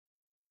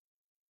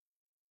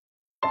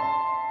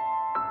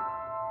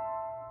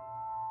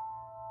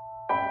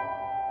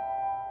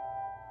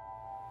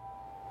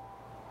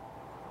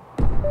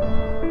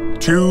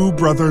Two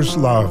brothers'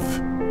 love.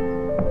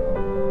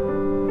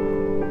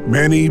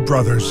 Many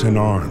brothers in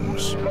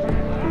arms.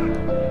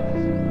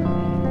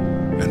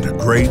 And a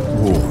great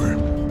war.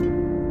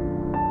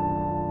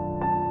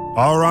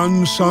 Our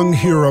unsung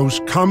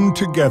heroes come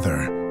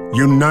together,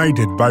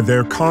 united by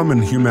their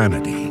common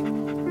humanity.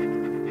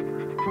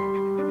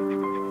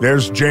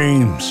 There's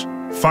James,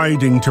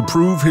 fighting to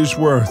prove his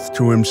worth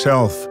to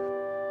himself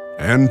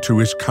and to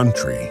his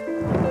country.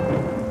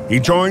 He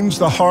joins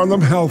the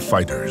Harlem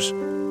Hellfighters,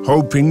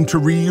 hoping to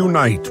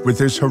reunite with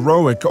his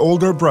heroic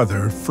older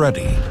brother,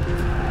 Freddie.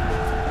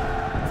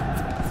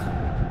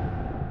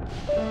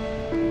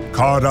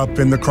 Caught up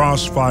in the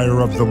crossfire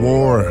of the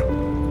war,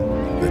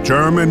 the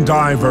German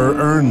diver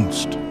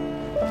Ernst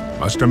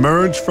must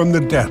emerge from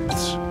the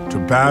depths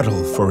to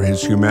battle for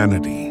his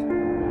humanity.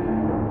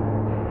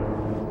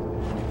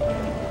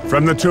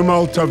 From the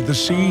tumult of the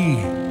sea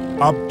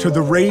up to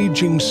the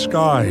raging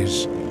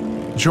skies,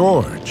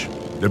 George,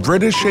 the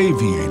British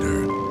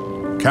aviator,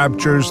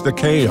 captures the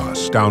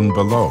chaos down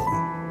below.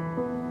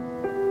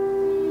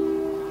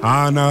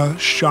 Anna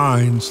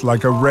shines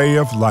like a ray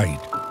of light,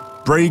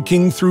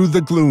 breaking through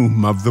the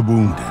gloom of the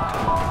wounded.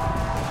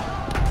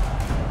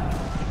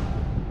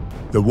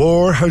 The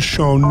war has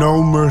shown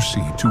no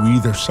mercy to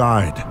either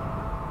side,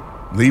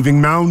 leaving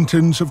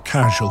mountains of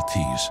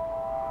casualties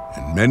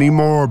and many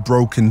more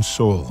broken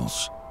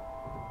souls,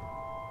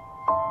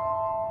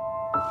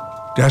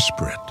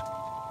 desperate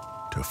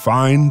to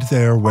find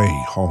their way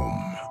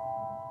home.